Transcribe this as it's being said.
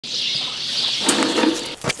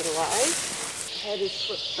Is it alive? Head is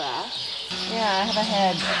flipped back. Yeah, I have a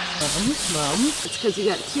head. Mom. It's because you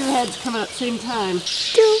got two heads coming at the same time.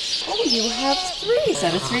 Oh, you have three.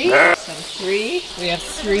 Set of three? Set of three. We have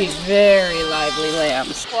three very lively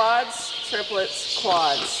lambs. Quads, triplets,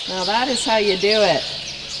 quads. Now that is how you do it.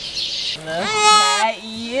 Look at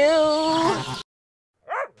you.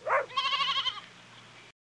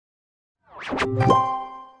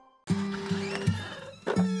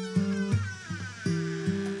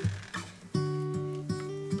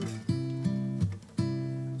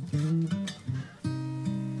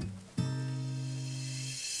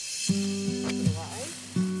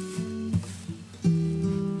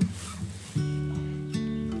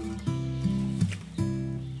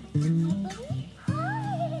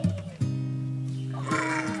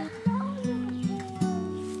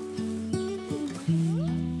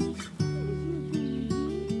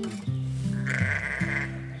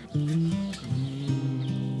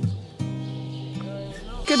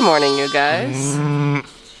 Good morning, you guys.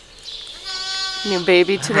 New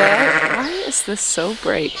baby today. Why is this so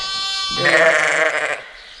bright?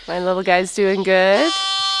 My little guy's doing good.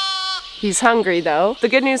 He's hungry though. The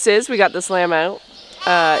good news is we got this lamb out.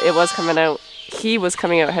 It was coming out. He was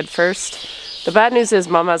coming out head first. The bad news is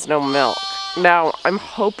Mom has no milk. Now I'm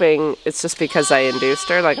hoping it's just because I induced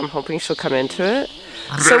her. Like I'm hoping she'll come into it.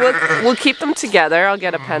 So we'll keep them together. I'll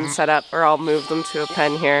get a pen set up, or I'll move them to a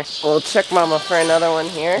pen here. We'll check Mama for another one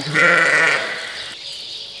here.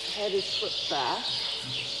 Head is flipped back.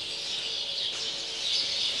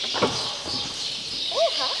 Oh,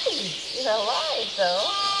 hi. You're alive, though.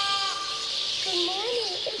 Good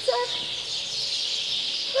morning. Is that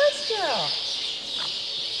first girl?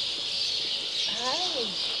 Hi.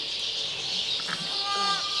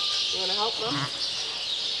 You want to help, Mom?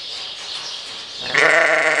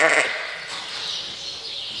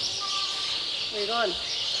 Where are you going? You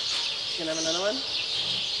gonna have another one?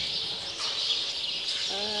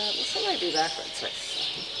 This one might be backwards. Right.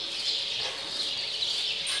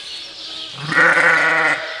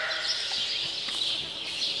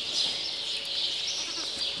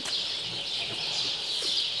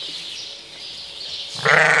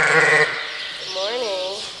 Good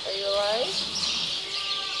morning. Are you alive?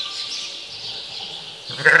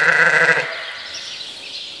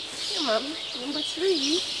 Here, Mom. Number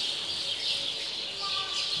 3.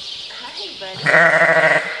 Hi, buddy. How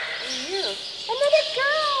are you? Another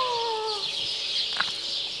girl!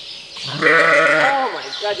 Oh my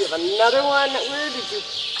god, you have another one? Where did you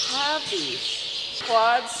have these?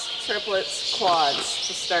 Quads, triplets, quads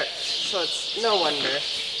to start. So it's no wonder.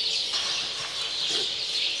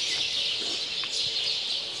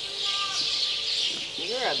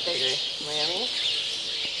 You're a bigger Lammy.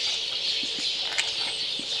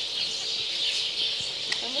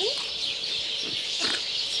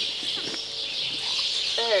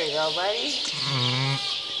 There you go, buddy.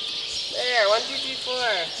 There, 1, 2, 3, 4.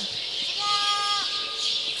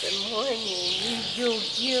 Good morning,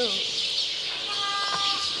 you.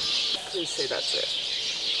 Please say that's it.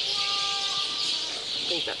 I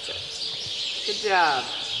think that's it. Good job.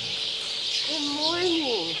 Good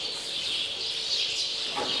morning.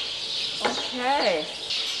 Okay.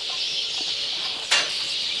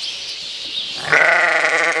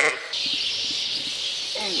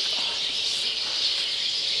 There you go.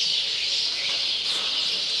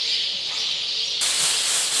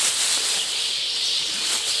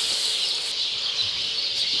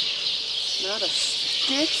 Not a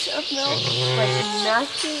stitch of milk, like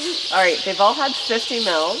nothing. All right, they've all had 50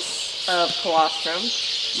 mils of colostrum.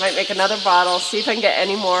 Might make another bottle, see if I can get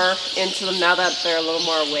any more into them now that they're a little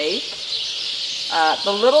more awake.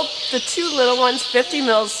 The 2 little ones, 50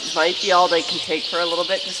 mils might be all they can take for a little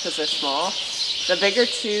bit just because they're small. The bigger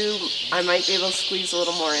 2, I might be able to squeeze a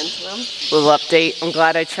little more into them. Little update, I'm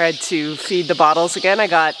glad I tried to feed the bottles again. I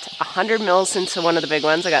got 100 mils into one of the big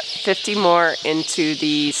ones. I got 50 more into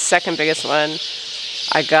the second biggest one.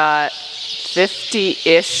 I got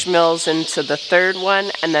 50-ish mils into the third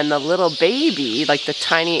one, and then the little baby, like the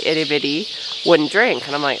tiny itty bitty, wouldn't drink.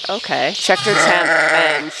 And I'm like, okay. Checked her temp,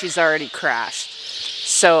 and she's already crashed.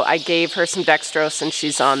 So I gave her some dextrose, and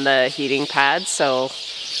she's on the heating pad. So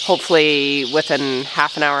hopefully within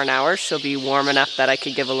half an hour, she'll be warm enough that I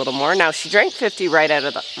could give a little more. Now she drank 50 right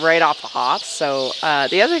off the hop. So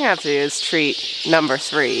the other thing I have to do is treat number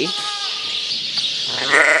 3.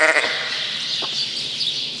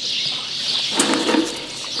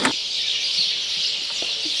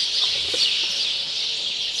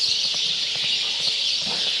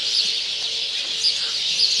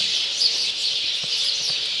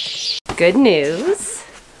 Good news,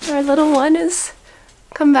 our little one is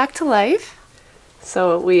come back to life.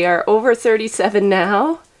 So we are over 37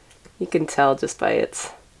 now. You can tell just by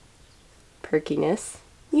its perkiness.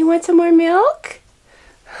 You want some more milk?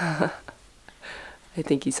 I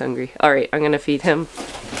think he's hungry. All right, I'm gonna feed him.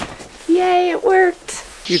 Yay, it worked.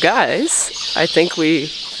 You guys, I think we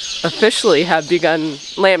officially have begun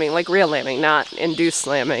lambing, like real lambing, not induced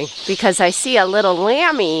lambing. Because I see a little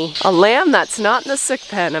lammy, a lamb that's not in the sick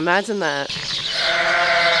pen. Imagine that.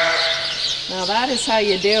 Now that is how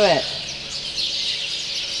you do it.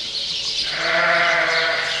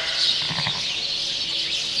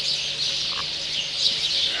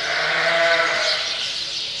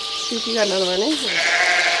 See if you got another one in here.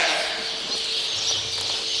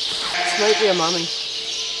 This might be a mommy.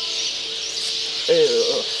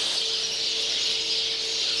 Ew.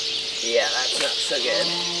 Yeah, that's not so good.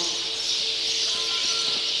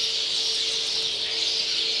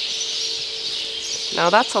 Now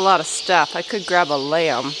that's a lot of stuff. I could grab a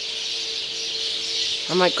lamb.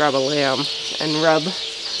 I might grab a lamb and rub.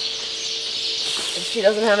 If she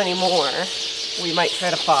doesn't have any more, we might try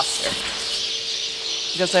to foster.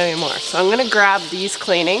 She doesn't have any more. So I'm gonna grab these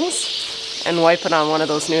cleanings and wipe it on one of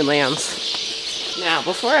those new lambs. Now,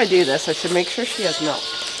 before I do this, I should make sure she has milk.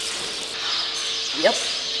 Yep.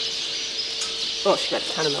 Oh, she got a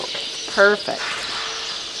ton of milk. Perfect.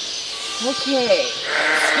 Okay.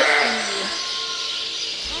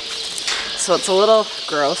 So it's a little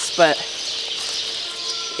gross, but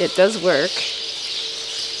it does work.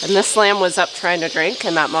 And this lamb was up trying to drink,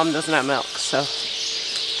 and that mom doesn't have milk, so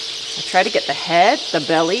I try to get the head, the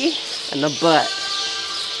belly, and the butt.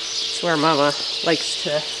 It's where mama likes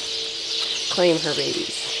to claim her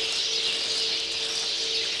babies.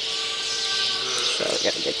 So we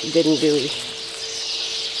gotta get the good and gooey.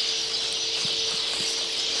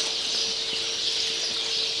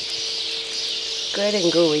 Good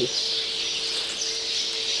and gooey.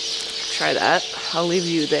 Try that. I'll leave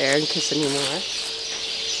you there in case any more.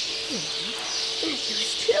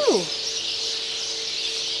 There's two.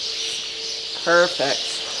 Perfect.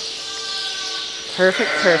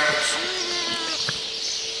 Perfect, perfect.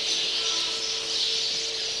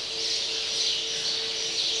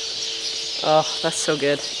 Oh, that's so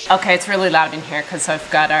good. Okay, it's really loud in here because I've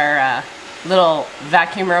got our little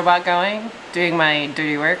vacuum robot going, doing my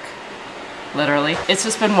dirty work. Literally. It's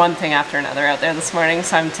just been one thing after another out there this morning,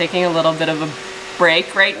 so I'm taking a little bit of a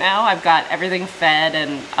break right now. I've got everything fed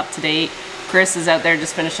and up to date. Chris is out there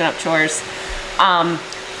just finishing up chores.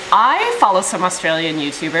 I follow some Australian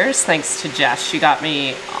YouTubers, thanks to Jess. She got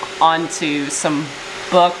me onto some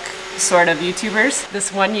book sort of YouTubers.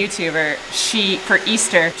 This one YouTuber, for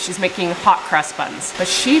Easter, she's making hot crust buns. But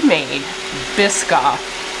she made Biscoff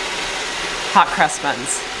hot crust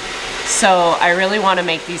buns. So I really want to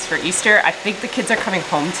make these for Easter. I think the kids are coming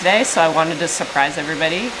home today, so I wanted to surprise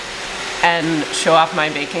everybody and show off my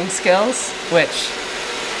baking skills, which,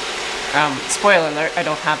 spoiler alert, I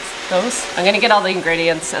don't have those. I'm gonna get all the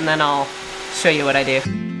ingredients and then I'll show you what I do.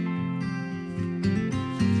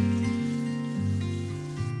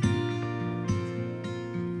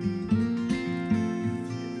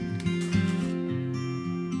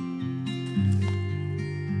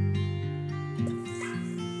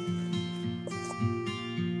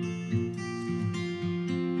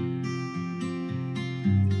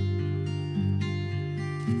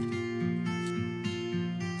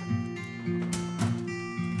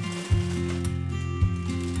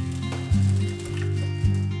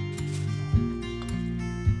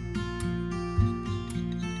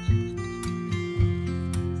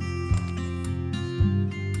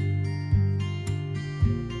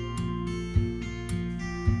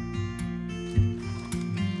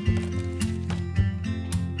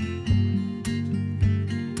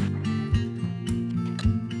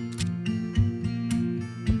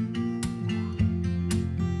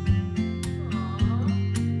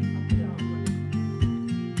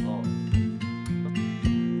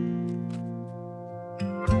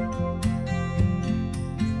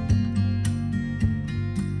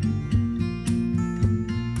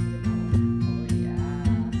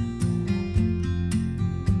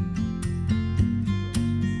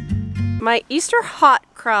 My Easter hot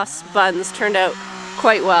cross buns turned out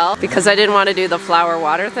quite well because I didn't want to do the flour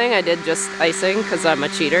water thing. I did just icing because I'm a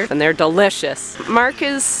cheater, and they're delicious. Mark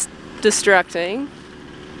is destructing.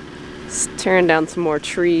 Let's tearing down some more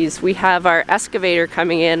trees. We have our excavator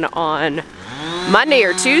coming in on Monday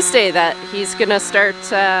or Tuesday that he's gonna start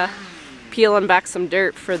peeling back some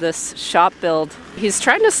dirt for this shop build. He's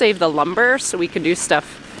trying to save the lumber so we can do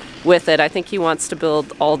stuff with it. I think he wants to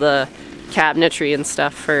build all the cabinetry and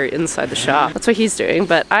stuff for inside the shop. That's what he's doing,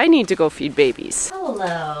 but I need to go feed babies.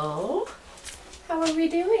 Hello. How how are we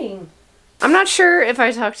doing? I'm not sure if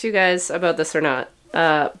I talked to you guys about this or not,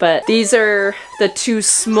 but these are the two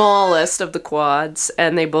smallest of the quads,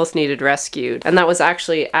 and they both needed rescued. And that was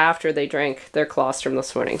actually after they drank their colostrum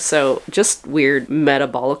this morning. So just weird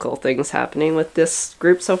metabolical things happening with this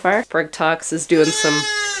group so far. Preg Tox is doing some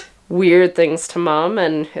weird things to mom,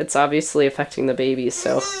 and it's obviously affecting the babies,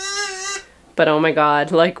 so. But oh my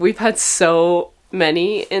god, like we've had so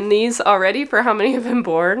many in these already for how many have been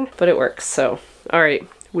born, but it works, so. All right.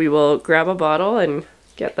 We will grab a bottle and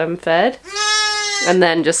get them fed, and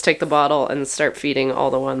then just take the bottle and start feeding all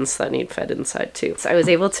the ones that need fed inside too. So I was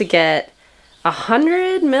able to get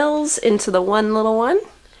 100 mils into the one little one,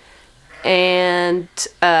 and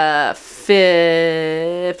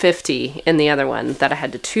 50 in the other one that I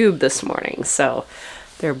had to tube this morning. So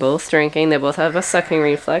they're both drinking. They both have a sucking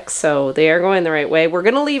reflex, so they are going the right way. We're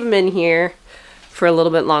gonna leave them in here for a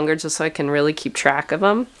little bit longer just so I can really keep track of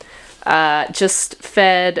them. Just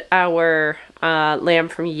fed our lamb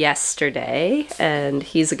from yesterday, and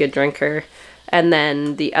he's a good drinker. And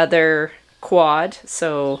then the other quad,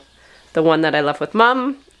 so the one that I left with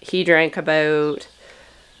mom, he drank about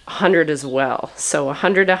 100 as well. So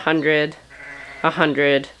 100, 100,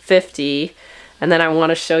 100, 50. And then I want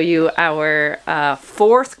to show you our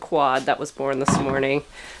fourth quad that was born this morning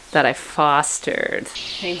that I fostered.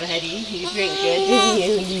 Hey buddy, you drink good,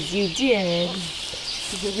 didn't you? You did.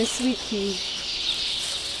 You're a sweetie.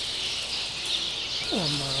 Oh,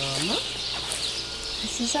 mama.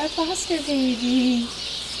 This is our foster baby.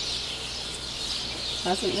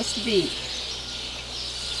 Hasn't missed a beat.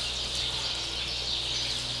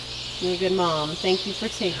 You're a good mom. Thank you for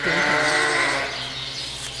taking her.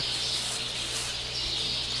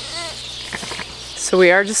 So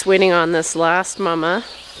we are just waiting on this last mama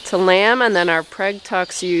to lamb, and then our Preg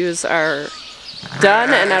Tox ewes are done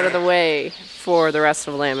and out of the way for the rest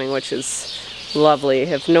of lambing, which is lovely.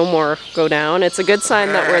 If no more go down, it's a good sign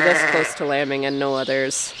that we're this close to lambing and no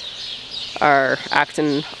others are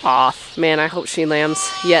acting off. Man, I hope she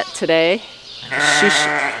lambs yet today.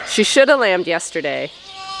 She should have lambed yesterday,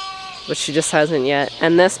 but she just hasn't yet.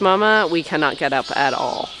 And this mama, we cannot get up at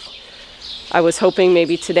all. I was hoping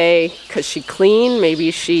maybe today, because she clean,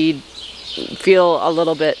 maybe she'd feel a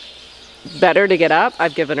little bit better to get up.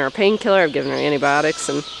 I've given her a painkiller, I've given her antibiotics,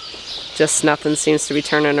 and just nothing seems to be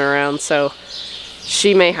turning her around, so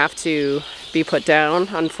she may have to be put down,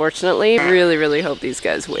 unfortunately. Really, really hope these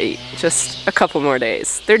guys wait just a couple more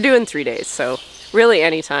days. They're doing 3 days, so really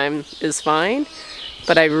any time is fine,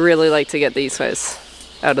 but I really like to get these guys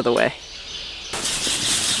out of the way.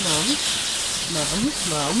 Mom, mom,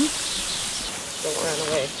 mom. Don't run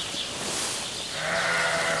away.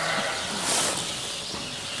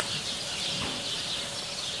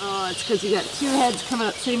 Oh, it's because you got two heads coming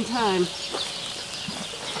at the same time.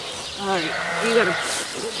 Alright, you gotta...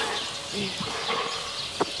 There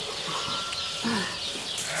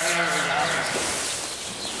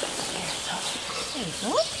we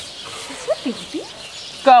go. That's it, baby.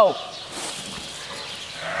 Go!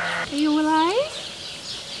 Are you alive?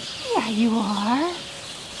 Yeah, you are.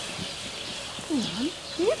 Come on.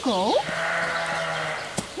 Here you go.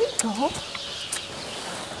 Here you go.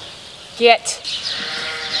 Get.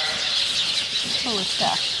 Oh, it's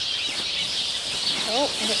back. Oh,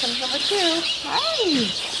 here comes number two. Hi.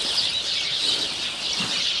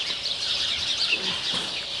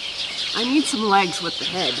 I need some legs with the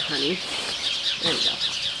head, honey. There we go.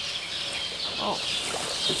 Oh.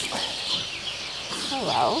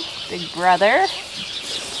 Hello, big brother.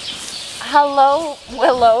 Hello,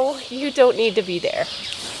 Willow. You don't need to be there.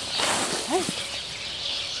 Hi.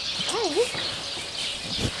 Hi.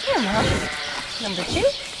 Here, Mom. Number two.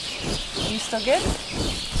 You still good?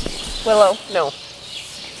 Willow, no.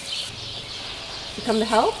 You come to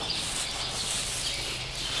help?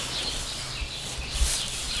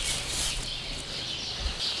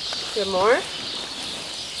 Good more?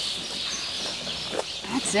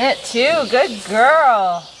 That's it too. Good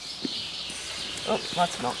girl. Oh,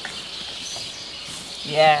 lots of milk.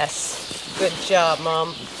 Yes. Good job,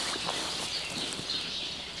 Mom.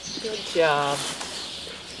 Good job.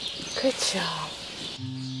 Good job.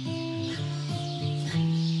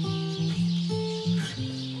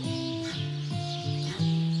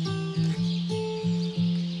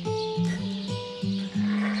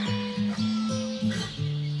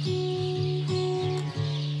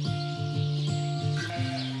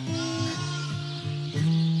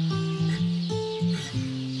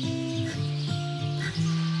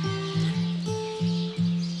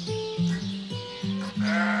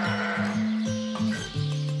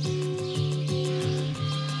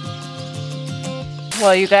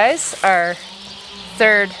 Well, you guys, our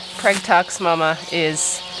third Preg Tox Mama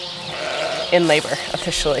is in labor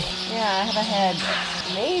officially. Yeah, I have a head.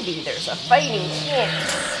 Maybe there's a fighting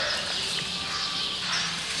chance.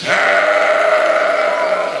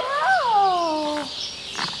 Oh,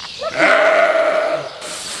 look at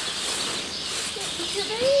your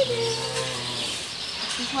baby.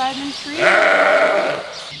 This is why I've been treating.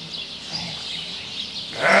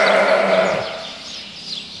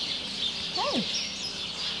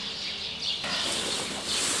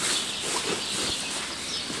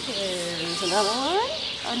 Here's another one.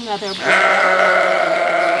 Another bird.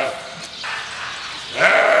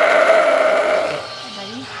 Hey,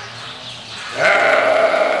 buddy.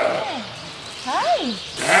 Hey. Hi.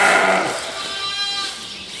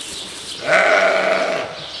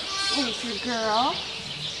 There's your girl.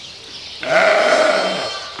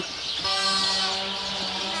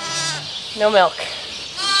 No milk.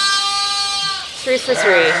 3 for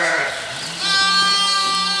 3.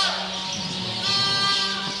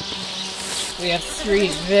 We have 3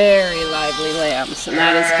 very lively lambs, and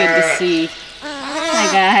that is good to see.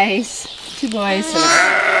 Hi guys. 2 boys and a girl.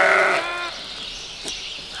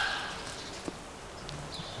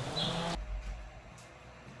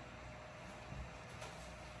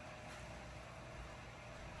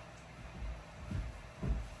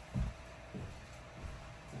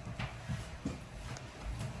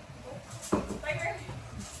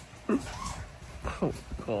 Oh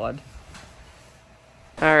God.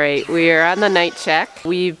 All right, we are on the night check.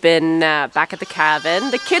 We've been back at the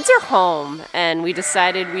cabin. The kids are home, and we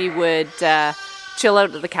decided we would chill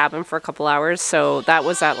out at the cabin for a couple hours. So that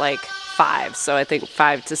was at like 5. So I think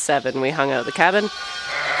 5 to 7 we hung out at the cabin.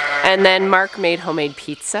 And then Mark made homemade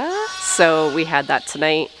pizza. So we had that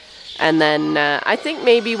tonight. And then I think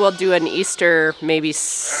maybe we'll do an Easter maybe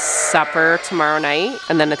supper tomorrow night.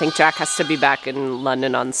 And then I think Jack has to be back in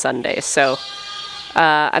London on Sunday. So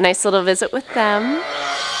a nice little visit with them.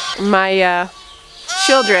 My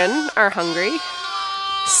children are hungry,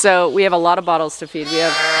 so we have a lot of bottles to feed. We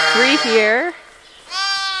have 3 here.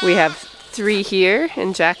 We have 3 here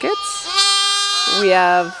in jackets. We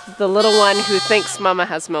have the little one who thinks Mama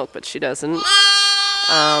has milk, but she doesn't.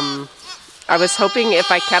 I was hoping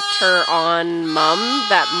if I kept her on Mum,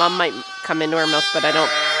 that Mum might come into her milk, but I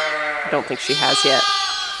don't think she has yet.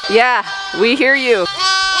 Yeah, we hear you.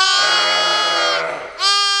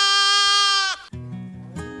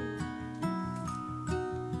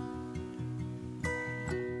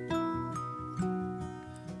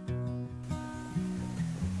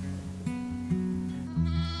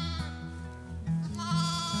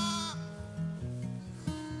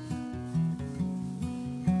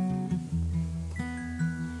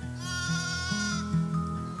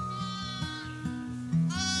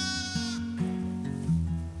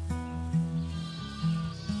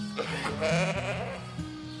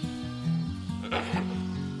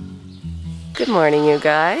 Good morning, you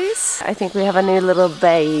guys. I think we have a new little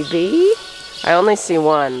baby. I only see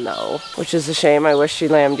one though, which is a shame. I wish she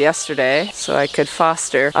lambed yesterday so I could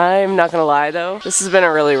foster. I'm not gonna lie though, this has been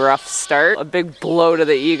a really rough start. A big blow to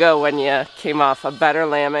the ego when you came off a better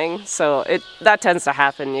lambing. So that tends to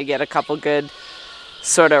happen. You get a couple good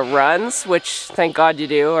sort of runs, which thank God you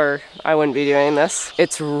do, or I wouldn't be doing this.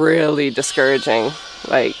 It's really discouraging.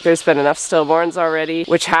 Like, there's been enough stillborns already,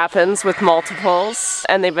 which happens with multiples,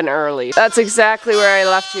 and they've been early. That's exactly where I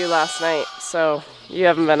left you last night, so you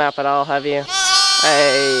haven't been up at all, have you?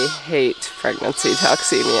 I hate pregnancy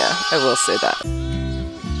toxemia, I will say that.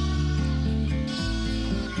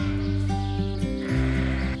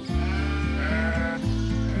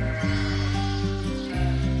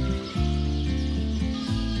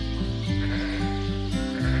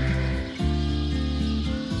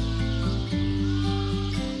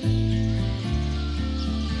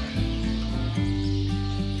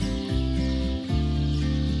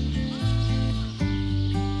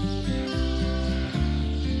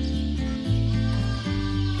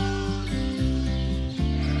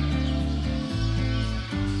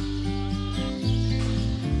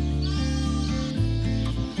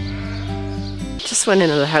 Just went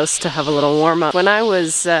into the house to have a little warm up. When I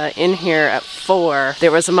was in here at 4,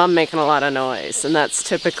 there was a mum making a lot of noise, and that's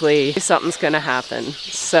typically something's gonna happen.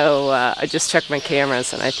 So I just checked my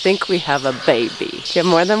cameras, and I think we have a baby. Do you have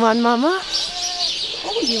more than one, Mama?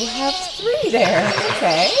 Oh, you have 3 there.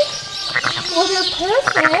 Okay. Well, they're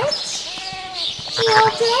perfect.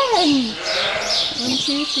 Well done. 1,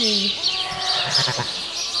 2, 3.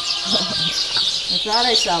 I thought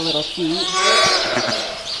I saw little feet.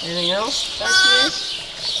 Anything else back here?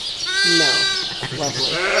 No.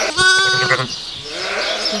 Lovely.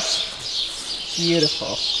 Just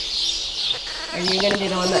beautiful. Are you going to be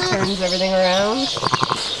the one that turns everything around?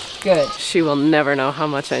 Good. She will never know how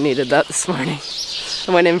much I needed that this morning.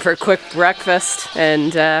 I went in for a quick breakfast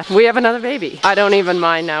and we have another baby. I don't even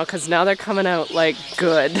mind now because now they're coming out like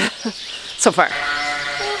good so far.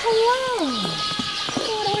 Oh, hello.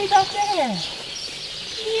 What do we got there?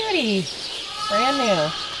 Beauty. Brand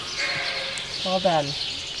new. Well done.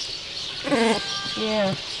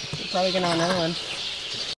 Yeah, you're probably gonna want another one.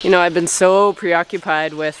 You know, I've been so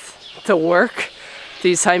preoccupied with the work,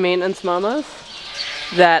 these high maintenance mamas,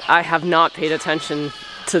 that I have not paid attention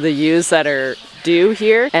to the ewes that are due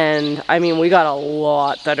here. And I mean, we got a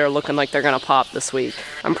lot that are looking like they're gonna pop this week.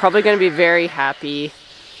 I'm probably gonna be very happy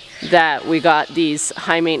that we got these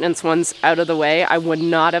high maintenance ones out of the way. I would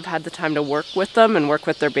not have had the time to work with them and work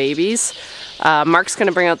with their babies. Mark's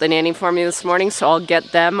gonna bring out the nanny for me this morning, so I'll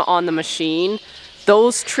get them on the machine.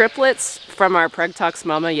 Those triplets from our Preg Tox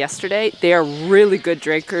mama yesterday, they are really good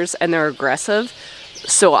drinkers and they're aggressive.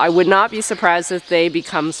 So I would not be surprised if they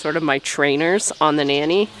become sort of my trainers on the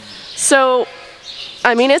nanny. So,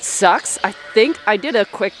 I mean, it sucks. I think I did a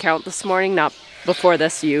quick count this morning, not before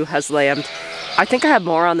this ewe has lambed. I think I have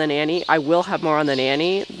more on the nanny. I will have more on the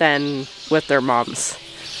nanny than with their moms.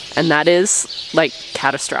 And that is like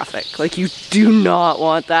catastrophic. Like, you do not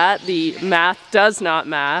want that. The math does not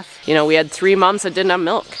math. You know, we had 3 moms that didn't have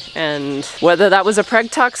milk. And whether that was a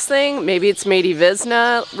Preg Tox thing, maybe it's Mady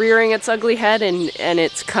Visna rearing its ugly head and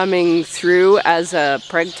it's coming through as a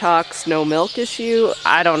Preg Tox no milk issue.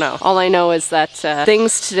 I don't know. All I know is that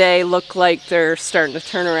things today look like they're starting to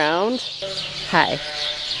turn around. Hi.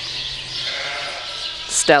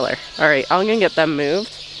 Stellar. All right, I'm gonna get them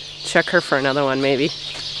moved. Check her for another one maybe.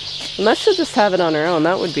 Unless she'll just have it on her own,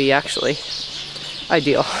 that would be actually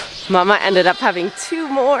ideal. Mama ended up having 2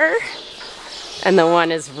 more, and the one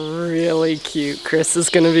is really cute. Chris is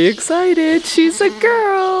gonna be excited. She's a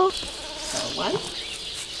girl. So 1, 2.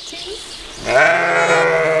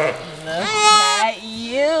 Look at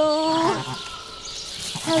you.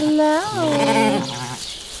 Hello.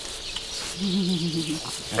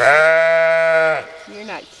 You're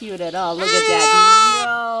not cute at all. Look at that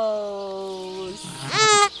nose.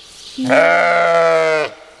 Good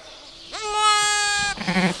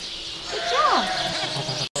job.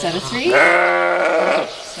 Set of 3.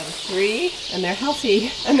 Set of 3. And they're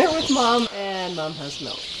healthy. And they're with mom. And mom has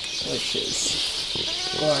milk, which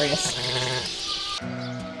is glorious.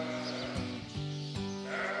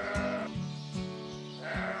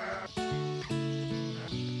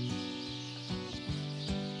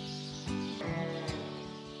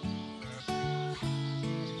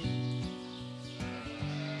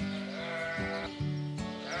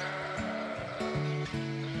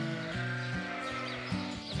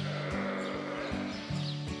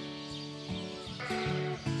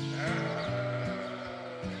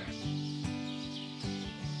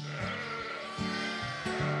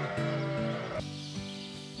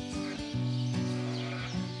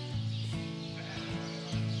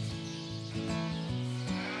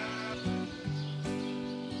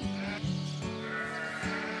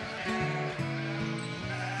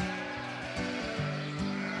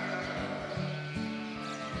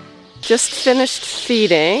 Just finished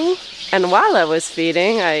feeding, and while I was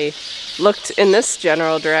feeding, I looked in this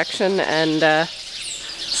general direction and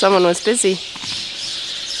someone was busy.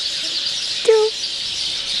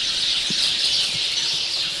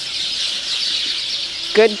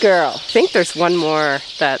 Good girl. I think there's one more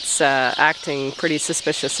that's acting pretty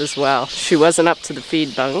suspicious as well. She wasn't up to the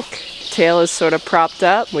feed bunk. Tail is sort of propped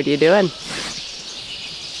up. What are you doing?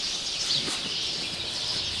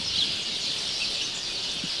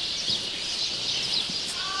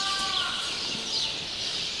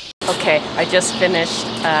 Okay, I just finished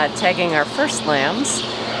tagging our first lambs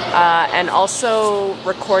and also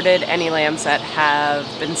recorded any lambs that have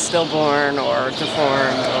been stillborn or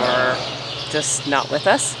deformed or just not with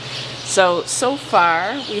us. So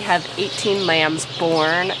far we have 18 lambs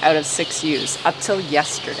born out of 6 ewes up till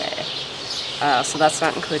yesterday. So that's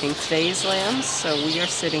not including today's lambs. So we are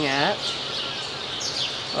sitting at,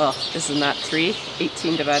 well, isn't that 3?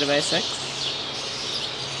 18 divided by 6?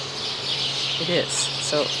 It is.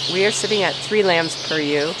 So we are sitting at 3 lambs per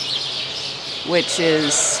ewe, which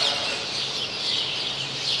is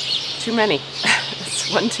too many.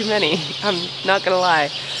 It's one too many. I'm not gonna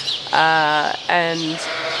lie. And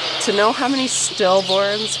to know how many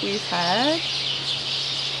stillborns we've had,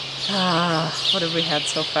 what have we had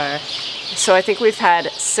so far? So I think we've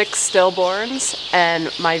had 6 stillborns,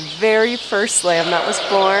 and my very first lamb that was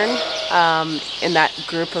born in that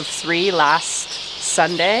group of 3 last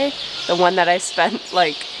Sunday, the one that I spent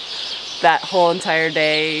like that whole entire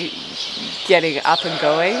day getting up and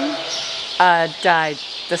going, died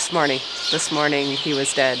this morning. This morning he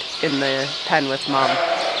was dead in the pen with Mom.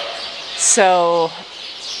 So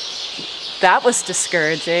that was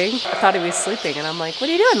discouraging. I thought he was sleeping and I'm like, what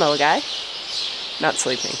are you doing, little guy? Not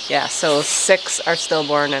sleeping. Yeah, so 6 are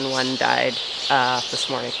stillborn and 1 died this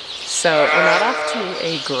morning. So we're not off to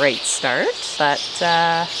a great start, but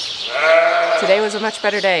today was a much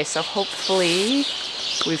better day. So hopefully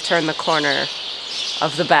we've turned the corner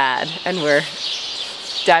of the bad and we're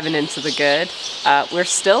diving into the good. We're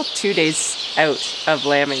still 2 days out of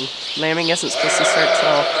lambing. Lambing isn't supposed to start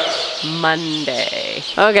till Monday.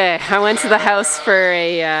 Okay, I went to the house for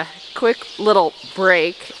a quick little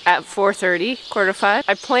break at 4:30, 4:45.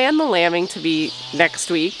 I planned the lambing to be next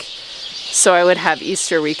week, so I would have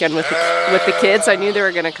Easter weekend with the kids. I knew they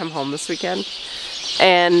were gonna come home this weekend.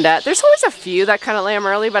 And there's always a few that kind of lamb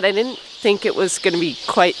early, but I didn't think it was gonna be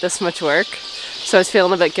quite this much work. So I was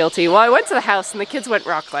feeling a bit guilty. Well, I went to the house and the kids went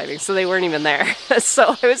rock climbing, so they weren't even there.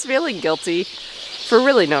 So I was feeling guilty for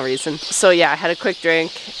really no reason. So yeah, I had a quick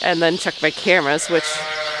drink and then checked my cameras, which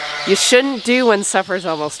you shouldn't do when supper's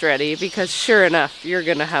almost ready, because sure enough, you're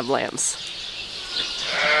gonna have lambs.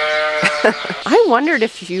 I wondered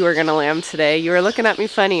if you were gonna lamb today. You were looking at me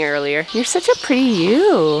funny earlier. You're such a pretty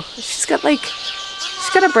ewe. She's got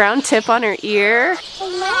a brown tip on her ear.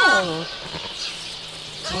 Hello.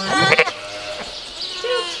 1,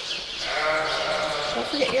 2. Don't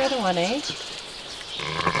forget your other one, eh?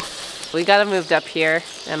 We got her moved up here,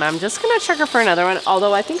 and I'm just gonna check her for another one,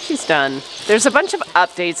 although I think she's done. There's a bunch of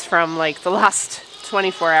updates from like the last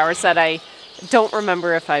 24 hours that I don't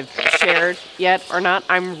remember if I've shared yet or not.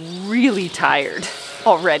 I'm really tired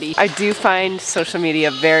already. I do find social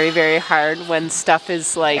media very, very hard when stuff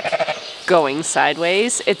is like going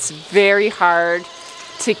sideways. It's very hard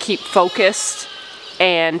to keep focused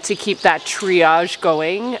and to keep that triage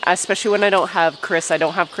going, especially when I don't have Chris. I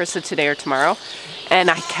don't have Carissa today or tomorrow. And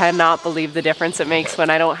I cannot believe the difference it makes when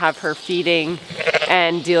I don't have her feeding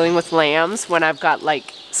and dealing with lambs, when I've got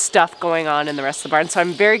like stuff going on in the rest of the barn. So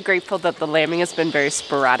I'm very grateful that the lambing has been very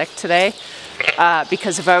sporadic today,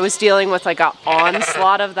 because if I was dealing with like an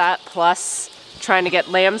onslaught of that, plus trying to get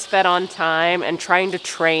lambs fed on time and trying to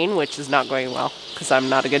train, which is not going well because I'm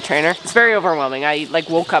not a good trainer, it's very overwhelming. I like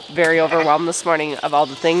woke up very overwhelmed this morning of all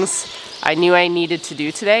the things I knew I needed to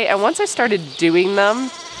do today. And once I started doing them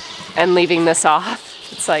and leaving this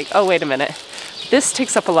off, it's like, oh, wait a minute. This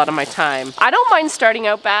takes up a lot of my time. I don't mind starting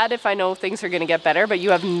out bad if I know things are gonna get better, but you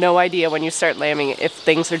have no idea when you start lambing if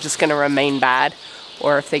things are just gonna remain bad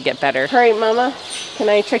or if they get better. All right, Mama, can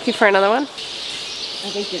I check you for another one? I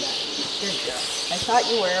think you're done. Good girl. I thought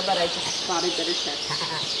you were, but I just thought I'd better check.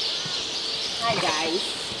 Hi, guys.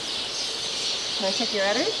 Can I check your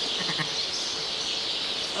udders?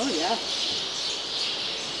 Oh, yeah.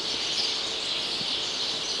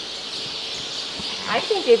 I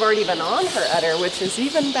think they've already been on her udder, which is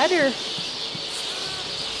even better.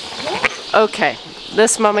 Okay,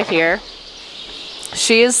 this mama here,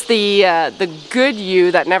 she is the good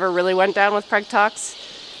ewe that never really went down with preg tox.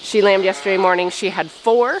 She lambed yesterday morning. She had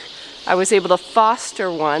 4. I was able to foster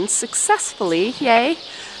 1 successfully, yay.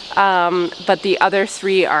 But the other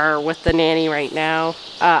 3 are with the nanny right now.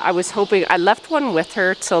 I was hoping, I left 1 with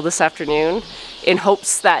her till this afternoon in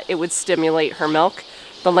hopes that it would stimulate her milk.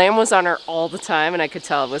 The lamb was on her all the time and I could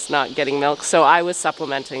tell it was not getting milk, so I was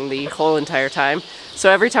supplementing the whole entire time.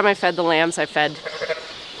 So every time I fed the lambs, I fed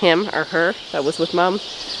him or her, that was with Mom.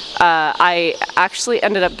 I actually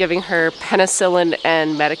ended up giving her penicillin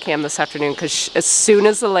and Metacam this afternoon because as soon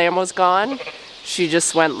as the lamb was gone, she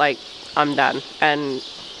just went like, I'm done. And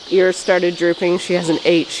ears started drooping. She hasn't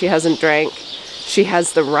ate, she hasn't drank. She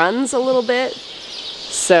has the runs a little bit.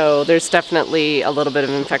 So there's definitely a little bit of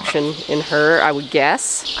infection in her, I would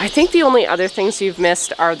guess. I think the only other things you've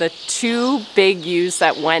missed are the 2 big ewes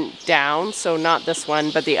that went down. So not this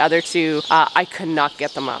one, but the other 2, I could not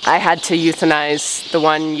get them up. I had to euthanize the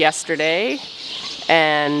one yesterday,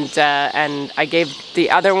 and I gave the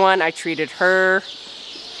other one, I treated her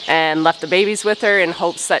and left the babies with her in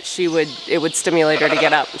hopes that it would stimulate her to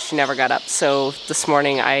get up. She never got up. So this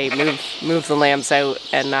morning I moved the lambs out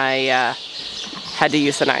and I had to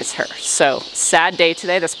euthanize her. So sad day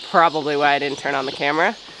today. That's probably why I didn't turn on the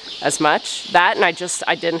camera as much. That and I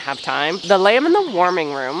didn't have time. The lamb in the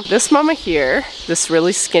warming room. This mama here, this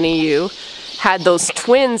really skinny ewe, had those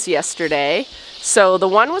twins yesterday. So the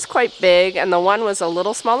one was quite big and the one was a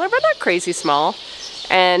little smaller, but not crazy small.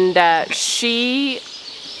 And she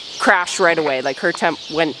crashed right away. Like her temp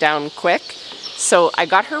went down quick. So I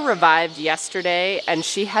got her revived yesterday and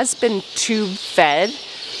she has been tube fed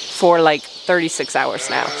for like 36 hours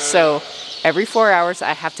now. So every 4 hours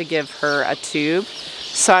I have to give her a tube.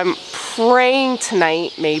 So I'm praying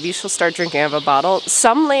tonight maybe she'll start drinking out of a bottle.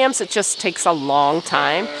 Some lambs, it just takes a long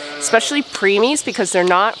time, especially preemies, because they're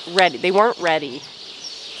not ready. They weren't ready.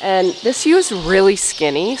 And this ewe is really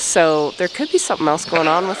skinny, so there could be something else going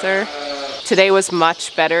on with her. Today was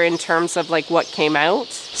much better in terms of like what came out.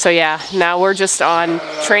 So yeah, now we're just on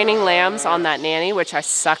training lambs on that nanny, which I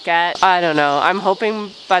suck at. I don't know. I'm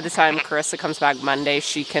hoping by the time Carissa comes back Monday,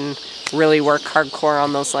 she can really work hardcore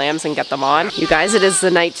on those lambs and get them on. You guys, it is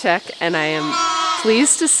the night check, and I am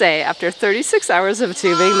pleased to say after 36 hours of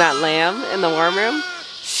tubing that lamb in the warm room,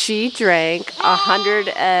 she drank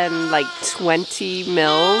 120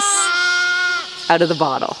 mils out of the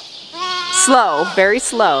bottle. Slow, very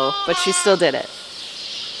slow, but she still did it.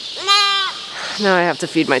 Now I have to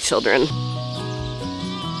feed my children.